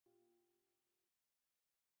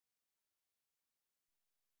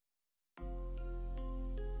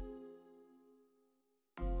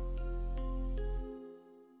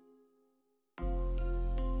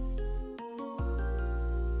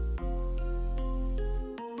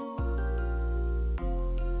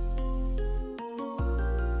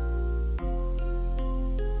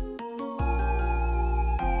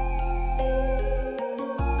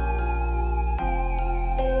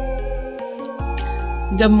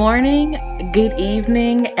Good morning, good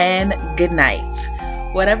evening, and good night.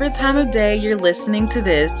 Whatever time of day you're listening to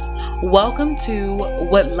this, welcome to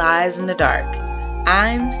What Lies in the Dark.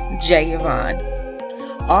 I'm Jay Yvonne.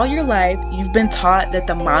 All your life, you've been taught that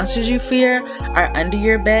the monsters you fear are under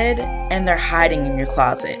your bed and they're hiding in your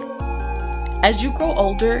closet. As you grow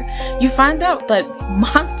older, you find out that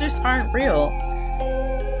monsters aren't real.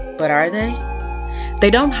 But are they?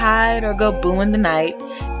 They don't hide or go boo in the night.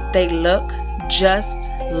 They look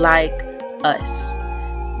just like us.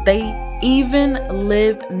 They even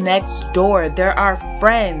live next door. They're our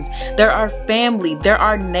friends. They're our family. They're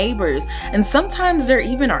our neighbors. And sometimes they're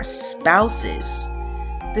even our spouses.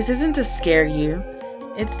 This isn't to scare you.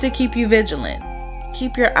 It's to keep you vigilant.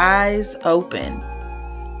 Keep your eyes open.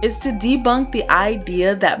 It's to debunk the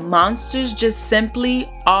idea that monsters just simply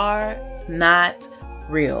are not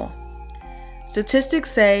real. Statistics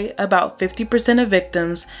say about 50% of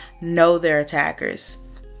victims know their attackers.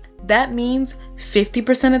 That means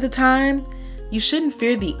 50% of the time, you shouldn't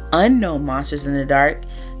fear the unknown monsters in the dark.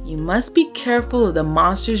 You must be careful of the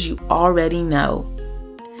monsters you already know.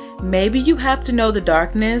 Maybe you have to know the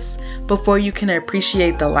darkness before you can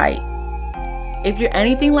appreciate the light. If you're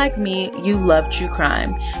anything like me, you love true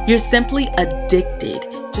crime. You're simply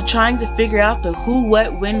addicted to trying to figure out the who,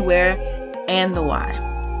 what, when, where, and the why.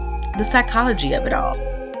 The psychology of it all.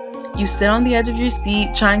 You sit on the edge of your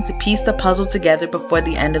seat trying to piece the puzzle together before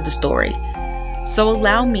the end of the story. So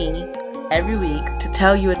allow me, every week, to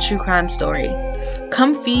tell you a true crime story.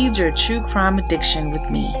 Come feed your true crime addiction with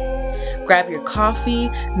me. Grab your coffee,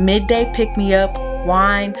 midday pick-me-up,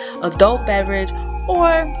 wine, adult beverage,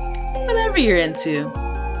 or whatever you're into.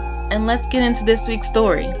 And let's get into this week's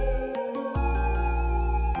story.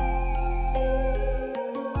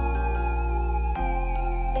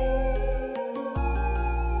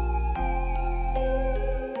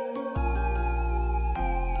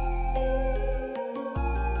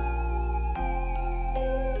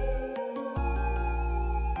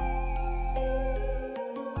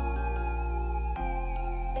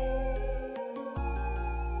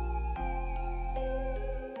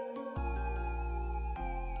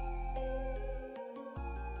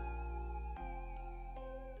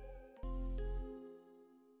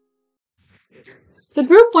 The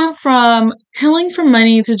group went from killing for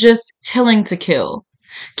money to just killing to kill.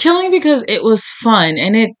 Killing because it was fun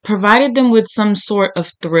and it provided them with some sort of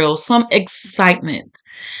thrill, some excitement.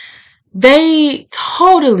 They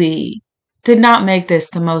totally did not make this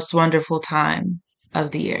the most wonderful time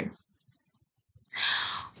of the year.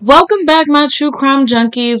 Welcome back, my true crime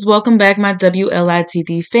junkies. Welcome back, my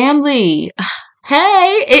WLITD family.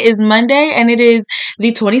 Hey, it is Monday and it is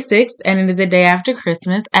the 26th and it is the day after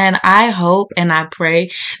Christmas. And I hope and I pray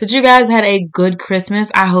that you guys had a good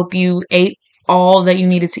Christmas. I hope you ate all that you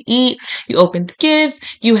needed to eat. You opened gifts.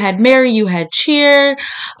 You had merry. You had cheer.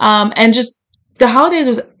 And just the holidays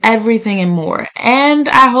was everything and more. And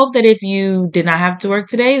I hope that if you did not have to work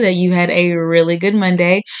today, that you had a really good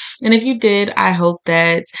Monday. And if you did, I hope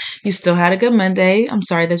that you still had a good Monday. I'm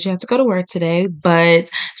sorry that you have to go to work today, but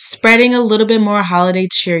spreading a little bit more holiday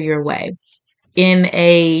cheer your way in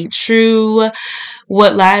a true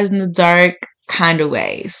What Lies in the Dark kind of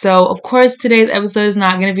way. So, of course, today's episode is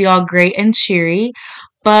not going to be all great and cheery,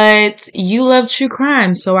 but you love true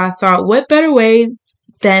crime. So I thought, what better way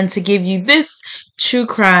than to give you this true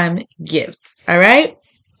crime gift. All right.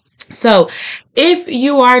 So if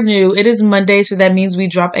you are new, it is Monday. So that means we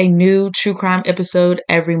drop a new true crime episode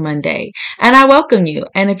every Monday. And I welcome you.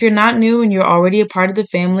 And if you're not new and you're already a part of the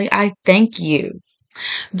family, I thank you.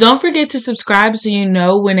 Don't forget to subscribe so you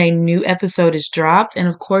know when a new episode is dropped. And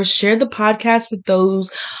of course, share the podcast with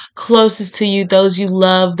those closest to you, those you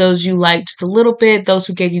love, those you like just a little bit, those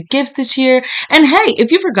who gave you gifts this year. And hey,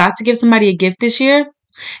 if you forgot to give somebody a gift this year,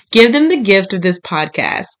 give them the gift of this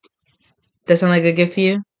podcast. That sound like a good gift to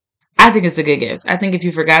you? I think it's a good gift. I think if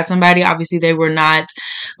you forgot somebody, obviously they were not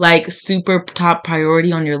like super top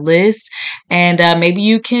priority on your list. And maybe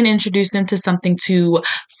you can introduce them to something to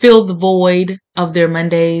fill the void of their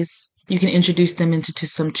Mondays. You can introduce them into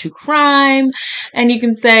some true crime. And you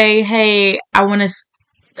can say, hey, I want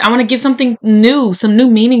to give something new, some new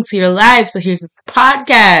meaning to your life. So here's this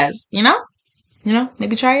podcast, you know,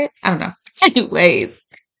 maybe try it. I don't know. Anyways,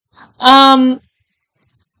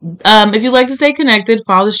 if you'd like to stay connected,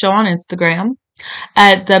 follow the show on Instagram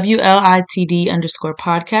at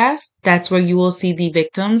WLITD_podcast. That's where you will see the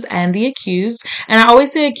victims and the accused. And I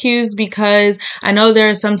always say accused because I know there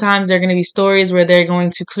are sometimes there are going to be stories where they're going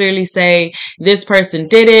to clearly say this person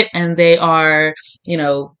did it and they are,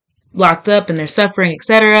 locked up and they're suffering,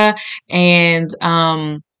 etc. And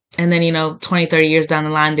And then, 20, 30 years down the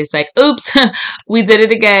line, they say, oops, we did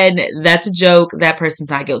it again. That's a joke. That person's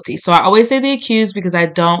not guilty. So I always say the accused because I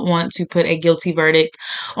don't want to put a guilty verdict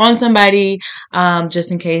on somebody,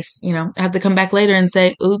 just in case, I have to come back later and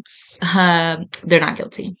say, oops, they're not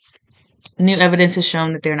guilty. New evidence has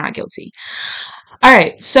shown that they're not guilty. All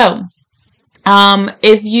right. So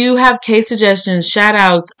if you have case suggestions, shout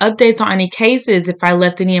outs, updates on any cases, if I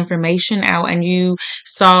left any information out and you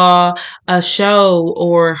saw a show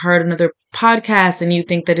or heard another podcast and you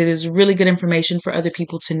think that it is really good information for other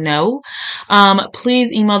people to know,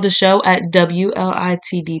 please email the show at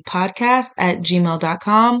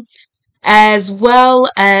WLITDpodcast@gmail.com, as well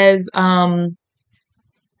as,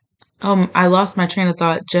 I lost my train of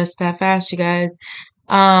thought just that fast, you guys.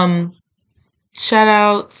 Shout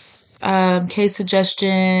outs, case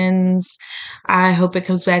suggestions. I hope it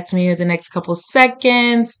comes back to me in the next couple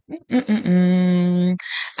seconds. Anyways,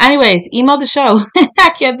 email the show.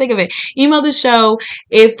 I can't think of it. Email the show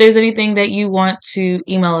if there's anything that you want to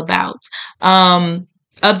email about.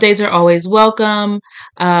 Updates are always welcome.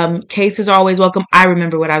 Cases are always welcome. I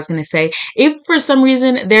remember what I was going to say. If for some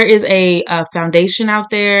reason there is a foundation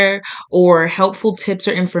out there or helpful tips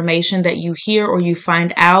or information that you hear or you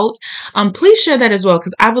find out, please share that as well,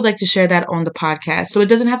 because I would like to share that on the podcast. So it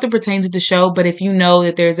doesn't have to pertain to the show, but if you know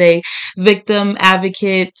that there's a victim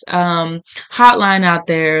advocate hotline out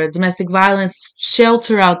there, domestic violence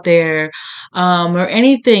shelter out there, or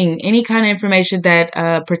anything, any kind of information that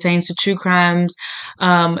pertains to true crimes,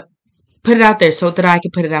 put it out there so that I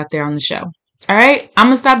can put it out there on the show. All right, I'm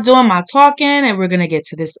going to stop doing my talking and we're going to get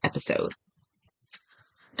to this episode.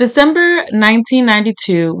 December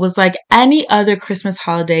 1992 was like any other Christmas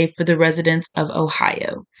holiday for the residents of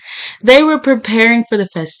Ohio. They were preparing for the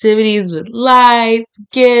festivities with lights,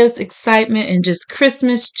 gifts, excitement, and just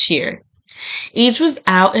Christmas cheer. Each was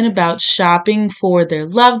out and about shopping for their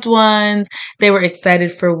loved ones. They were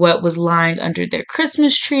excited for what was lying under their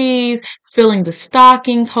Christmas trees, filling the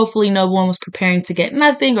stockings. Hopefully no one was preparing to get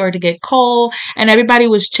nothing or to get coal. And everybody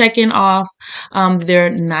was checking off their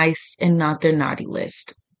nice and not their naughty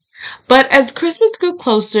list. But as Christmas grew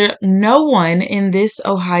closer, no one in this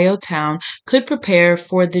Ohio town could prepare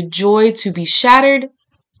for the joy to be shattered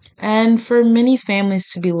and for many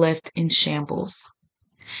families to be left in shambles.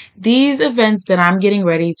 These events that I'm getting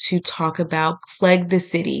ready to talk about plagued the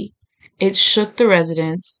city. It shook the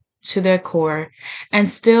residents to their core, and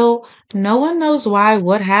still no one knows why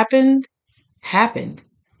what happened.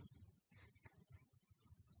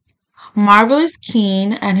 Marvelous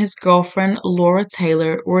Keene and his girlfriend Laura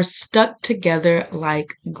Taylor were stuck together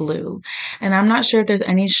like glue. And I'm not sure if there's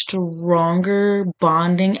any stronger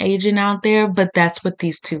bonding agent out there, but that's what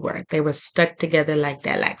these two were. They were stuck together like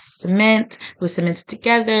that, like cement. They were cemented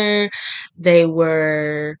together. They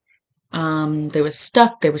were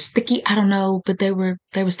stuck. They were sticky. I don't know, but they were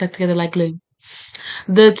stuck together like glue.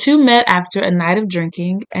 The two met after a night of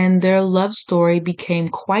drinking, and their love story became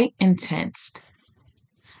quite intense.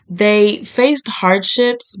 They faced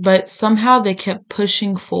hardships, but somehow they kept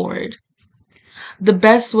pushing forward. The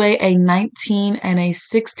best way a 19 and a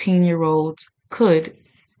 16-year-old could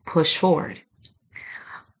push forward.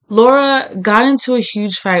 Laura got into a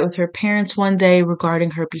huge fight with her parents one day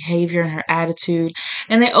regarding her behavior and her attitude,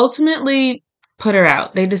 and they ultimately put her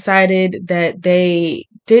out. They decided that they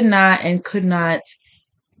did not and could not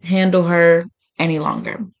handle her any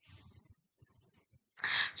longer.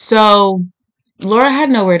 So Laura had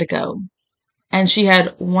nowhere to go, and she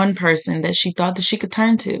had one person that she thought that she could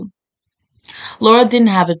turn to. Laura didn't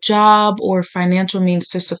have a job or financial means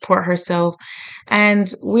to support herself,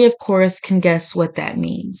 and we, of course, can guess what that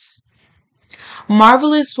means.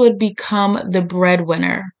 Marvelous would become the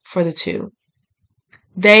breadwinner for the two.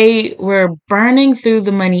 They were burning through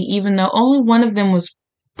the money, even though only one of them was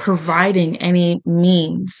providing any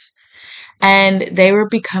means, and they were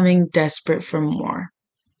becoming desperate for more.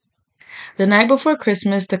 The night before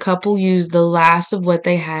Christmas, the couple used the last of what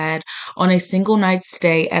they had on a single night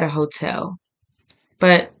stay at a hotel.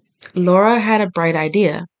 But Laura had a bright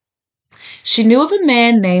idea. She knew of a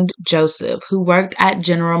man named Joseph who worked at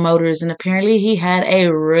General Motors, and apparently he had a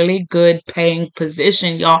really good paying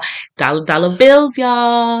position, y'all. Dollar bills,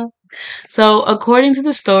 y'all. So according to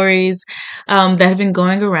the stories that have been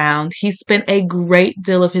going around, he spent a great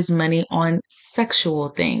deal of his money on sexual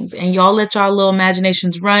things. And y'all let y'all little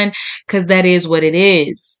imaginations run, because that is what it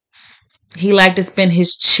is. He liked to spend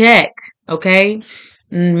his check, okay?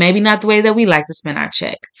 Maybe not the way that we like to spend our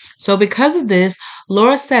check. So because of this,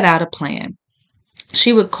 Laura set out a plan.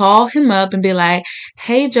 She would call him up and be like,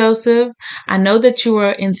 hey, Joseph, I know that you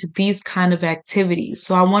are into these kind of activities,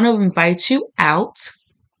 so I want to invite you out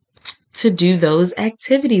to do those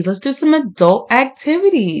activities. Let's do some adult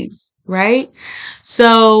activities, right?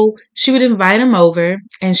 So she would invite him over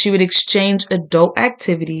and she would exchange adult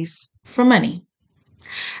activities for money.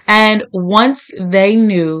 And once they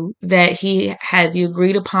knew that he had the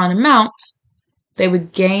agreed upon amount, they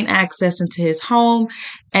would gain access into his home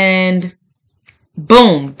and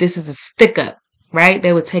boom, this is a stick up, right?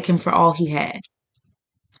 They would take him for all he had.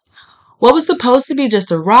 What was supposed to be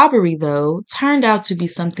just a robbery, though, turned out to be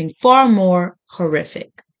something far more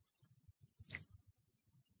horrific.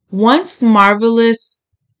 Once Marvelous,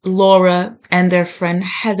 Laura, and their friend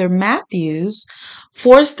Heather Matthews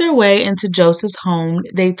forced their way into Joseph's home,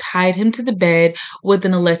 they tied him to the bed with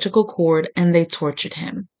an electrical cord and they tortured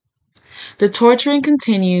him. The torturing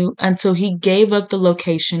continued until he gave up the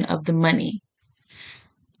location of the money.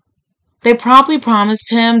 They promptly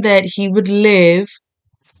promised him that he would live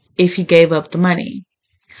if he gave up the money.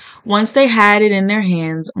 Once they had it in their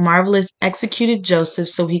hands, Marvelous executed Joseph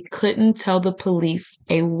so he couldn't tell the police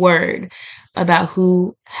a word about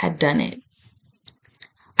who had done it.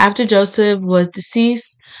 After Joseph was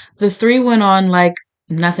deceased, the three went on like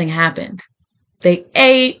nothing happened. They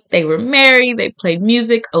ate, they were merry, they played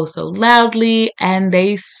music oh so loudly, and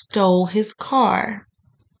they stole his car.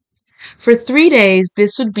 For 3 days,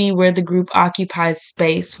 this would be where the group occupied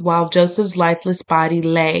space while Joseph's lifeless body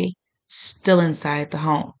lay still inside the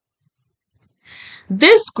home.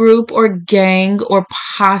 This group or gang or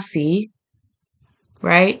posse,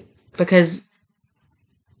 right? Because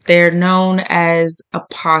they're known as a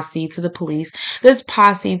posse to the police. This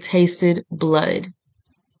posse tasted blood.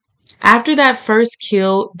 After that first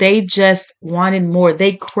kill, they just wanted more.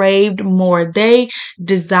 They craved more. They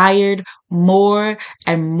desired more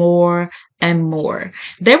and more and more.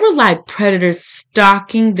 They were like predators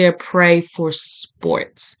stalking their prey for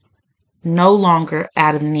sport, no longer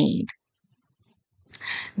out of need.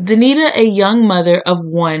 Danita, a young mother of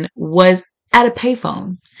one, was at a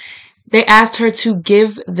payphone. They asked her to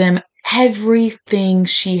give them everything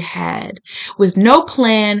she had. With no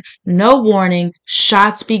plan, no warning,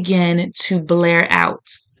 shots began to blare out.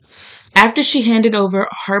 After she handed over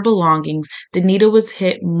her belongings, Danita was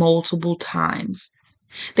hit multiple times.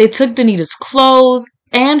 They took Danita's clothes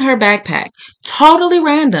and her backpack, totally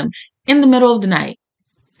random, in the middle of the night.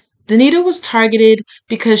 Danita was targeted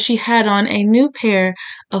because she had on a new pair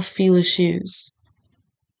of Fila shoes.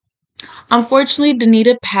 Unfortunately,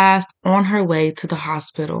 Danita passed on her way to the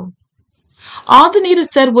hospital. All Danita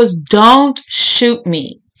said was, "Don't shoot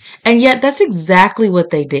me." And yet that's exactly what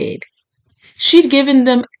they did. She'd given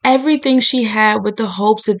them everything she had with the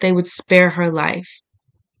hopes that they would spare her life.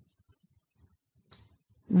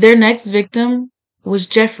 Their next victim was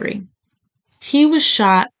Jeffrey. He was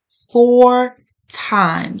shot 4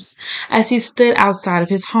 times as he stood outside of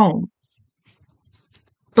his home.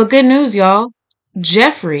 But good news, y'all.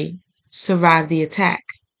 Jeffrey survived the attack.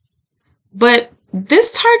 But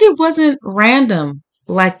this target wasn't random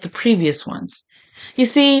like the previous ones. You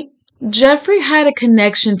see, Jeffrey had a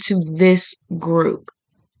connection to this group.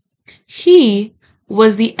 He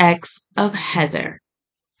was the ex of Heather.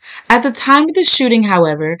 At the time of the shooting,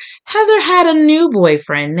 however, Heather had a new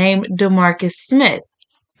boyfriend named DeMarcus Smith,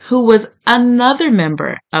 who was another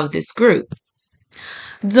member of this group.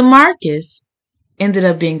 DeMarcus ended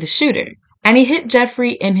up being the shooter, and he hit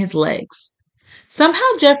Jeffrey in his legs. Somehow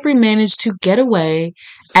Jeffrey managed to get away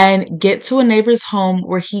and get to a neighbor's home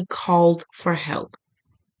where he called for help.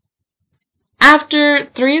 After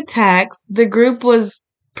 3 attacks, the group was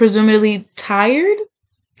presumably tired.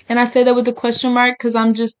 And I say that with a question mark because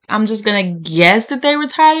I'm just going to guess that they were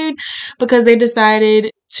tired because they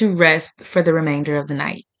decided to rest for the remainder of the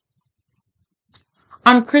night.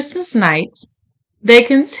 On Christmas night, they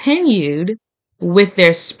continued with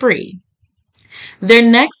their spree. Their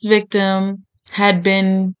next victim had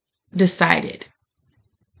been decided,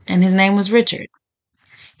 and his name was Richard.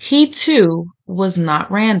 He too was not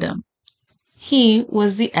random. He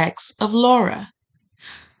was the ex of Laura.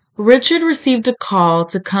 Richard received a call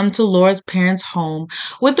to come to Laura's parents' home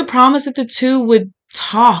with the promise that the two would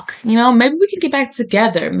talk. Maybe we can get back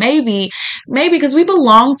together. Maybe, because we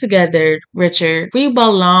belong together, Richard. We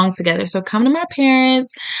belong together. So come to my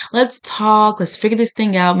parents. Let's talk. Let's figure this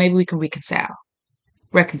thing out. Maybe we can reconcile.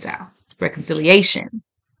 Reconciliation.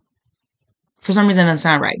 For some reason, it doesn't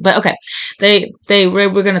sound right. But okay. We're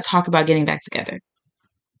going to talk about getting back together.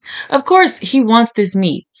 Of course, he wants this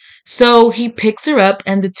meet. So he picks her up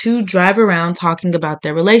and the two drive around talking about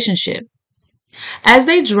their relationship. As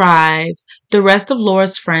they drive, the rest of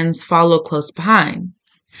Laura's friends follow close behind.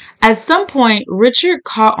 At some point, Richard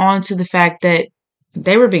caught on to the fact that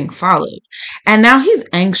They were being followed. And now he's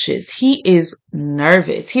anxious. He is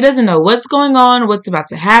nervous. He doesn't know what's going on, what's about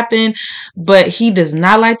to happen, but he does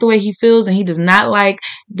not like the way he feels and he does not like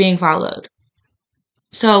being followed.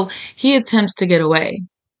 So he attempts to get away.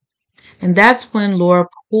 And that's when Laura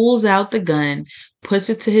pulls out the gun, puts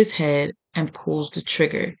it to his head, and pulls the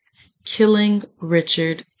trigger, killing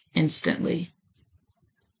Richard instantly.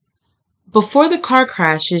 Before the car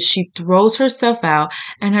crashes, she throws herself out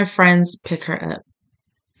and her friends pick her up.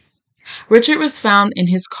 Richard was found in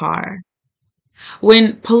his car.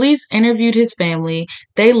 When police interviewed his family,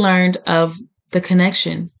 they learned of the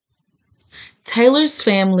connection. Taylor's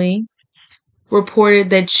family reported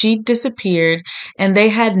that she disappeared and they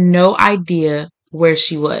had no idea where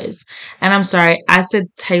she was. And I'm sorry, I said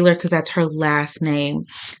Taylor because that's her last name.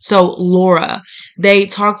 So Laura, they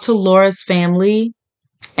talked to Laura's family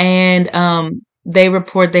and they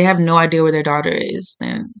report they have no idea where their daughter is.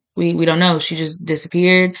 And we don't know. She just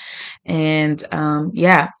disappeared. And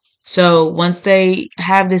yeah. So once they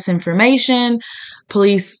have this information,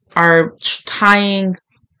 police are tying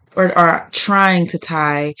or are trying to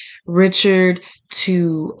tie Richard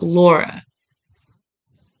to Laura.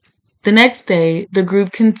 The next day, the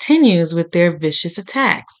group continues with their vicious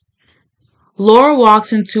attacks. Laura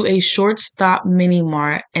walks into a short stop mini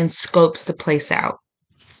mart and scopes the place out.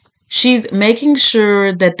 She's making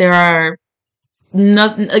sure that there are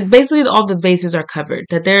nothing, like basically all the bases are covered,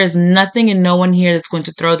 that there is nothing and no one here that's going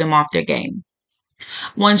to throw them off their game.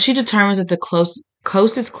 Once she determines that the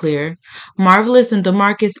coast is clear, Marvelous and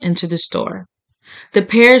DeMarcus enter the store. The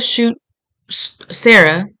pair shoot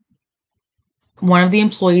Sarah, one of the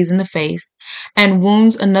employees, in the face and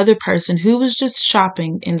wounds another person who was just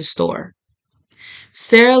shopping in the store.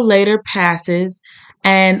 Sarah later passes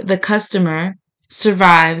and the customer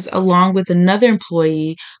survives along with another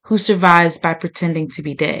employee who survives by pretending to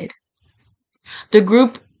be dead. The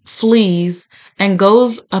group flees and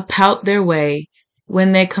goes about their way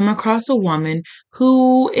when they come across a woman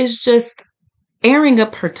who is just airing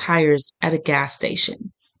up her tires at a gas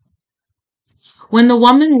station. When the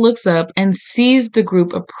woman looks up and sees the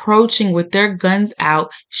group approaching with their guns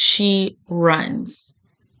out, she runs.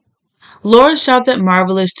 Laura shouts at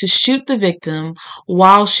Marvelous to shoot the victim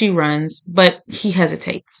while she runs, but he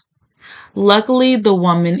hesitates. Luckily, the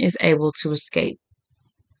woman is able to escape.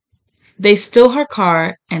 They steal her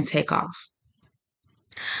car and take off.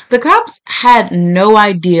 The cops had no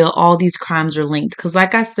idea all these crimes are linked because,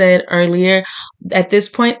 like I said earlier, at this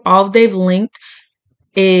point, all they've linked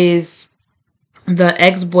is the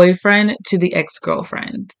ex-boyfriend to the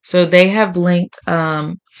ex-girlfriend. So they have linked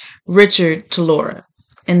Richard to Laura,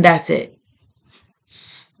 and that's it.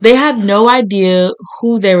 They had no idea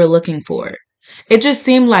who they were looking for. It just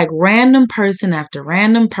seemed like random person after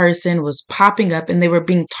random person was popping up and they were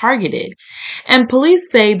being targeted. And police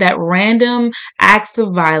say that random acts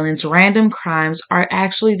of violence, random crimes are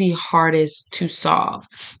actually the hardest to solve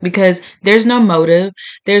because there's no motive.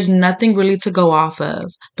 There's nothing really to go off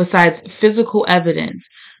of besides physical evidence.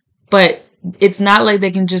 But it's not like they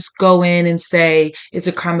can just go in and say it's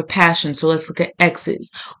a crime of passion, so let's look at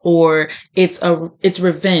exes, or it's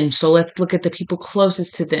revenge, so let's look at the people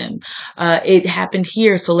closest to them. It happened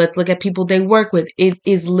here, so let's look at people they work with. It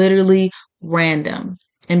is literally random,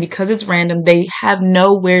 and because it's random, they have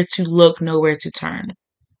nowhere to look, nowhere to turn.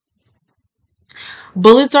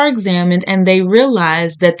 Bullets are examined, and they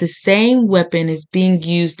realize that the same weapon is being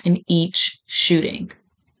used in each shooting.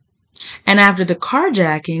 And after the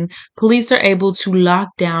carjacking, police are able to lock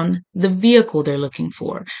down the vehicle they're looking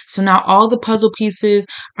for. So now all the puzzle pieces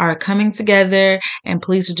are coming together and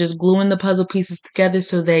police are just gluing the puzzle pieces together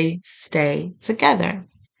so they stay together.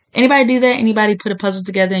 Anybody do that? Anybody put a puzzle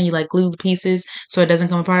together and you like glue the pieces so it doesn't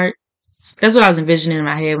come apart? That's what I was envisioning in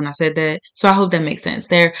my head when I said that. So I hope that makes sense.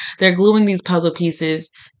 They're gluing these puzzle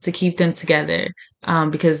pieces to keep them together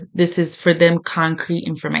because this is for them concrete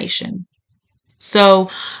information. So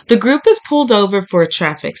the group is pulled over for a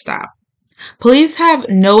traffic stop. Police have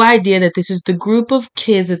no idea that this is the group of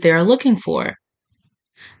kids that they are looking for.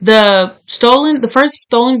 The first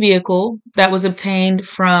stolen vehicle that was obtained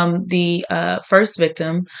from the first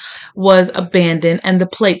victim was abandoned and the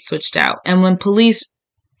plates switched out. And when police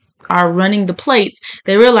are running the plates,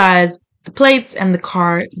 they realize the plates and the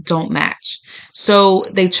car don't match. So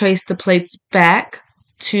they trace the plates back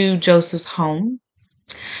to Joseph's home.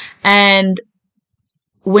 And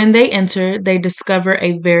when they enter, they discover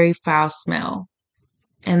a very foul smell.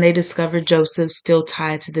 And they discover Joseph still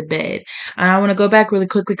tied to the bed. And I want to go back really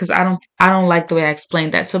quickly because I don't like the way I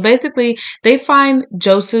explained that. So basically, they find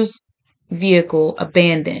Joseph's vehicle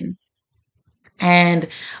abandoned and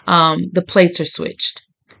the plates are switched.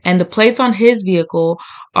 And the plates on his vehicle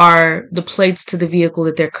are the plates to the vehicle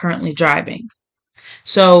that they're currently driving.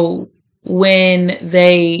 So when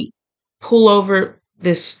they pull over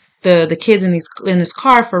the kids in this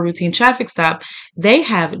car for a routine traffic stop, they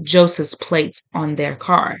have Joseph's plates on their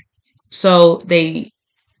car. So they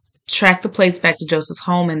track the plates back to Joseph's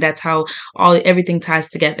home, and that's how all everything ties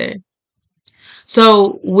together.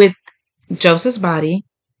 So with Joseph's body,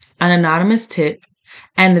 an anonymous tip,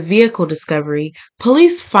 and the vehicle discovery,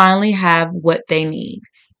 police finally have what they need.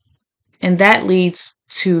 And that leads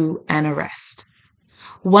to an arrest.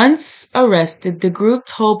 Once arrested, the group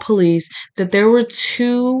told police that there were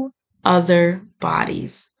two other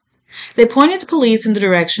bodies. They pointed the police in the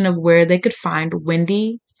direction of where they could find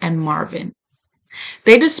Wendy and Marvin.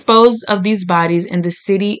 They disposed of these bodies in the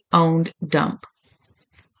city-owned dump.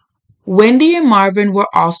 Wendy and Marvin were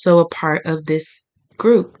also a part of this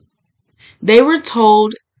group. They were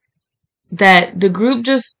told that the group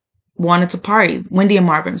just wanted to party, Wendy and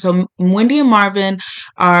Marvin. So Wendy and Marvin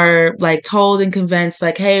are like told and convinced,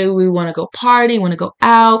 like, hey, we want to go party, want to go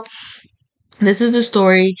out. This is the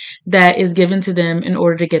story that is given to them in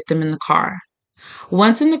order to get them in the car.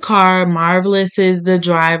 Once in the car, Marvelous is the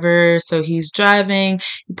driver, so he's driving,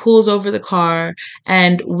 he pulls over the car,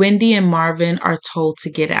 and Wendy and Marvin are told to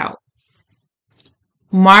get out.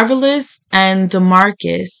 Marvelous and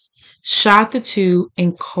DeMarcus shot the two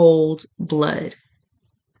in cold blood.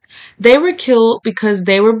 They were killed because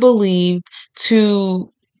they were believed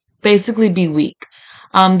to basically be weak.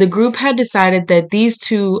 The group had decided that these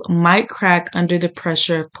two might crack under the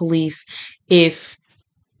pressure of police if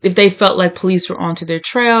if they felt like police were onto their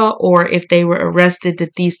trail, or if they were arrested,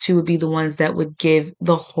 that these two would be the ones that would give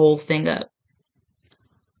the whole thing up.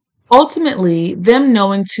 Ultimately, them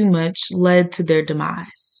knowing too much led to their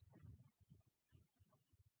demise.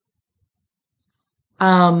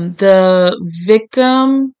 The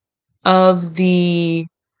victim of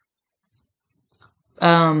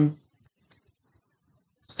um,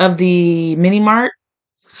 the mini mart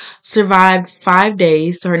survived 5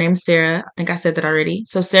 days. So her name's Sarah. I think I said that already.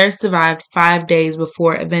 So Sarah survived 5 days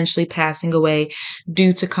before eventually passing away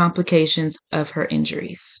due to complications of her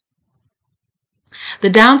injuries. The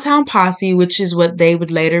downtown posse, which is what they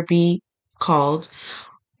would later be called,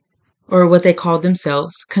 or what they called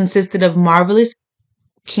themselves, consisted of Marvelous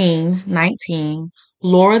King, 19,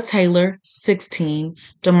 Laura Taylor, 16,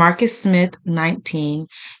 DeMarcus Smith, 19,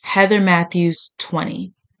 Heather Matthews,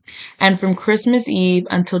 20. And from Christmas Eve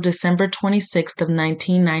until December 26th of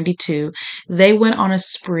 1992, they went on a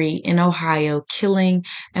spree in Ohio, killing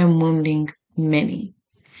and wounding many.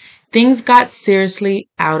 Things got seriously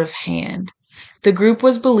out of hand. The group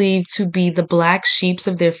was believed to be the black sheeps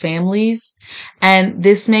of their families, and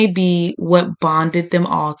this may be what bonded them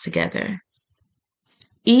all together.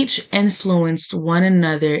 Each influenced one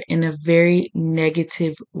another in a very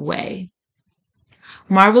negative way.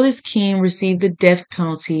 Marvelous King received the death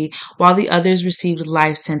penalty while the others received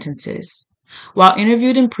life sentences. While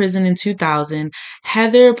interviewed in prison in 2000,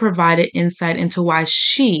 Heather provided insight into why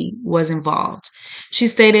she was involved. She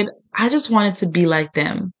stated, I just wanted to be like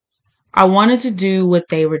them. I wanted to do what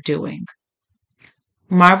they were doing.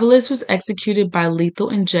 Marvelous was executed by lethal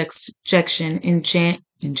injection in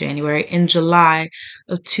July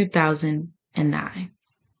of 2009.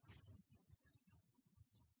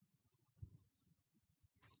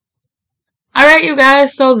 All right, you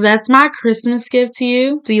guys. So that's my Christmas gift to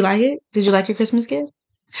you. Do you like it? Did you like your Christmas gift?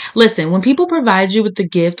 Listen, when people provide you with the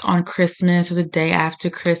gift on Christmas or the day after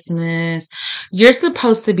Christmas, you're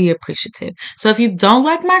supposed to be appreciative. So if you don't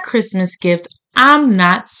like my Christmas gift, I'm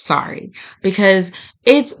not sorry, because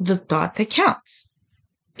it's the thought that counts.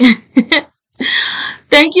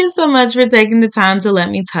 Thank you so much for taking the time to let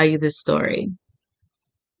me tell you this story.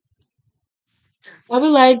 I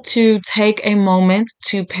would like to take a moment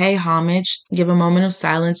to pay homage, give a moment of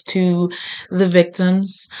silence to the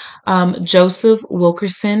victims. Joseph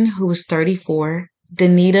Wilkerson, who was 34,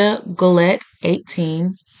 Danita Gullette,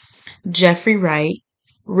 18, Jeffrey Wright,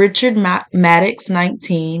 Richard Maddox,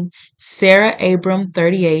 19, Sarah Abram,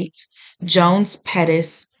 38, Jones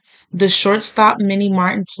Pettis, the shortstop Mini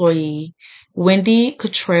Mart employee, Wendy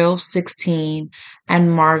Cottrell, 16,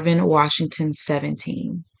 and Marvin Washington,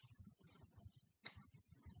 17.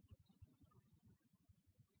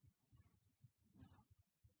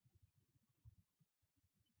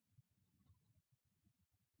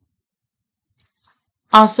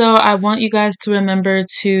 Also, I want you guys to remember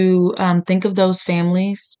to think of those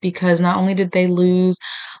families, because not only did they lose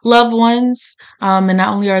loved ones, and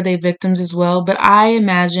not only are they victims as well, but I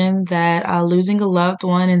imagine that losing a loved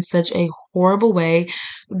one in such a horrible way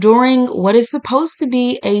during what is supposed to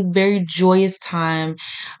be a very joyous time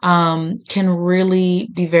can really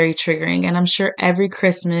be very triggering. And I'm sure every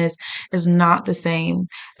Christmas is not the same.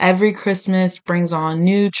 Every Christmas brings on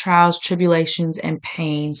new trials, tribulations, and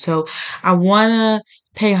pain. So I want to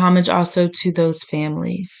pay homage also to those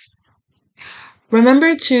families.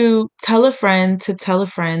 Remember to tell a friend to tell a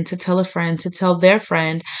friend to tell a friend to tell their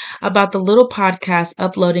friend about the little podcast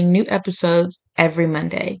uploading new episodes every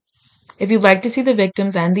Monday. If you'd like to see the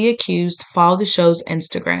victims and the accused, follow the show's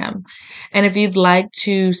Instagram. And if you'd like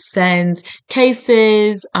to send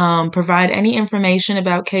cases, provide any information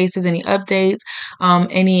about cases, any updates,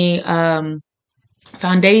 any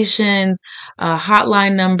foundations,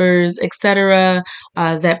 hotline numbers, etc.,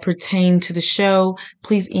 that pertain to the show,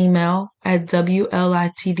 please email at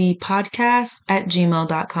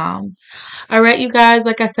wlitdpodcast@gmail.com. All right, you guys,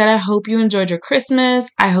 like I said, I hope you enjoyed your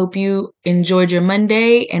Christmas. I hope you enjoyed your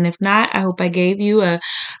Monday. And if not, I hope I gave you a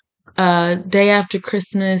day after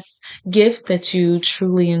Christmas gift that you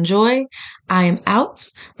truly enjoy. I am out.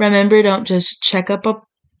 Remember, don't just check up.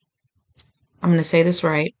 I'm going to say this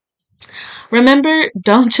right. Remember,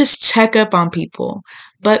 don't just check up on people,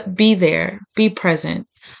 but be there, be present,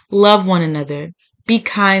 love one another, be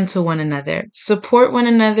kind to one another, support one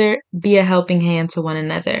another, be a helping hand to one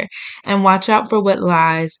another, and watch out for what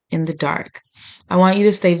lies in the dark. I want you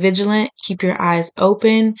to stay vigilant, keep your eyes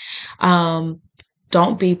open.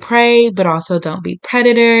 Don't be prey, but also don't be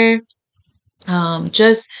predator.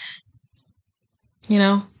 Just,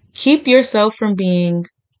 keep yourself from being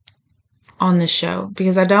on the show,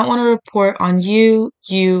 because I don't want to report on you,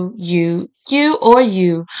 or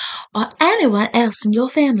anyone else in your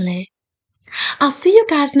family. I'll see you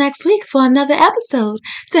guys next week for another episode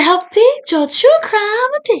to help feed your true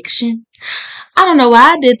crime addiction. I don't know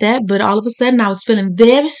why I did that, but all of a sudden I was feeling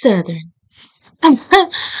very southern.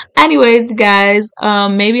 Anyways, guys,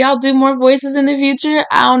 maybe I'll do more voices in the future.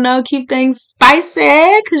 I don't know, keep things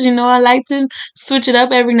spicy, because I like to switch it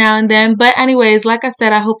up every now and then. But anyways, like I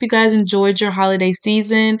said, I hope you guys enjoyed your holiday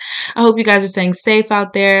season. I hope you guys are staying safe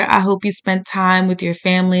out there. I hope you spent time with your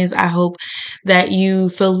families. I hope that you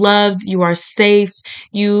feel loved, you are safe,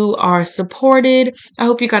 you are supported. I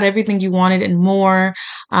hope you got everything you wanted and more.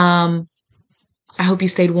 I hope you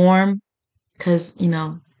stayed warm, because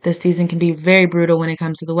this season can be very brutal when it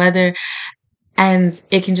comes to the weather, and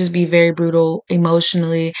it can just be very brutal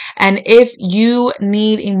emotionally. And if you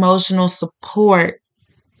need emotional support,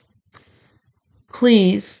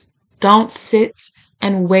 please don't sit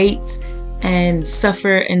and wait and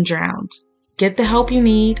suffer and drown. Get the help you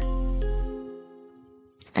need.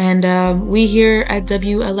 And we here at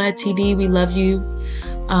WLITD, we love you.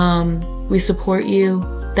 We support you.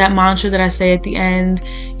 That mantra that I say at the end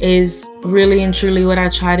is really and truly what I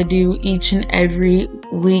try to do each and every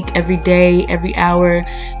week, every day, every hour,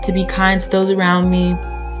 to be kind to those around me,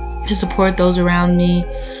 to support those around me,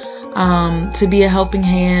 to be a helping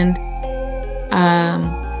hand,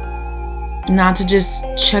 not to just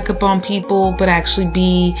check up on people, but actually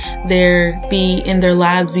be there, be in their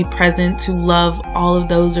lives, be present, to love all of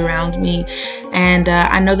those around me. And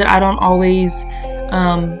I know that I don't always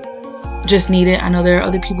just need it. I know there are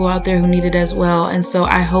other people out there who need it as well. And so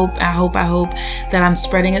I hope that I'm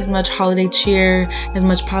spreading as much holiday cheer, as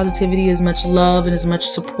much positivity, as much love, and as much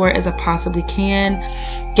support as I possibly can.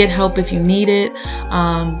 Get help if you need it,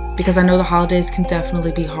 because I know the holidays can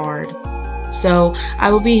definitely be hard. So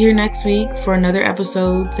I will be here next week for another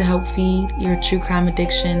episode to help feed your true crime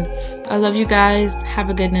addiction. I love you guys.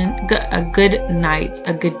 Have a good night,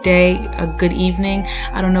 a good day, a good evening.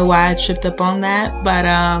 I don't know why I tripped up on that, but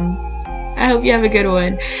I hope you have a good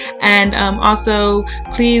one. And also,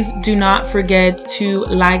 please do not forget to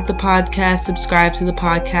like the podcast, subscribe to the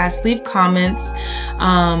podcast, leave comments,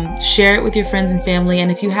 share it with your friends and family.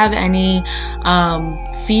 And if you have any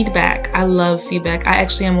feedback, I love feedback. I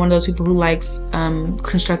actually am one of those people who likes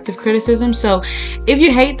constructive criticism. So if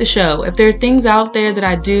you hate the show, if there are things out there that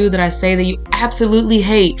I do, that I say that you absolutely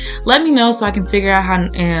hate, let me know so I can figure out how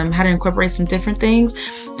to incorporate some different things.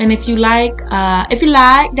 And if you like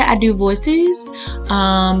that I do voices,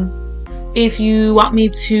 if you want me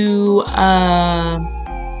to, I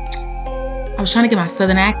was trying to get my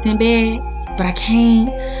southern accent back. but I can't.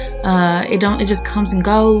 It just comes and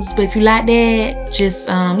goes. But if you like that, just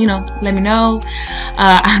let me know.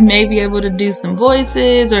 I may be able to do some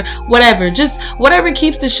voices or whatever. Just whatever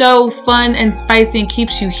keeps the show fun and spicy and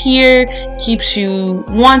keeps you here, keeps you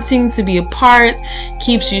wanting to be a part,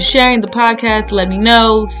 keeps you sharing the podcast. Let me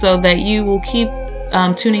know so that you will keep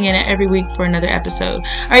tuning in every week for another episode.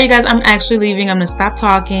 All right, you guys, I'm actually leaving. I'm gonna stop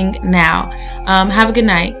talking now. Have a good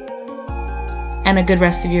night and a good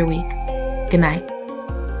rest of your week. Good night.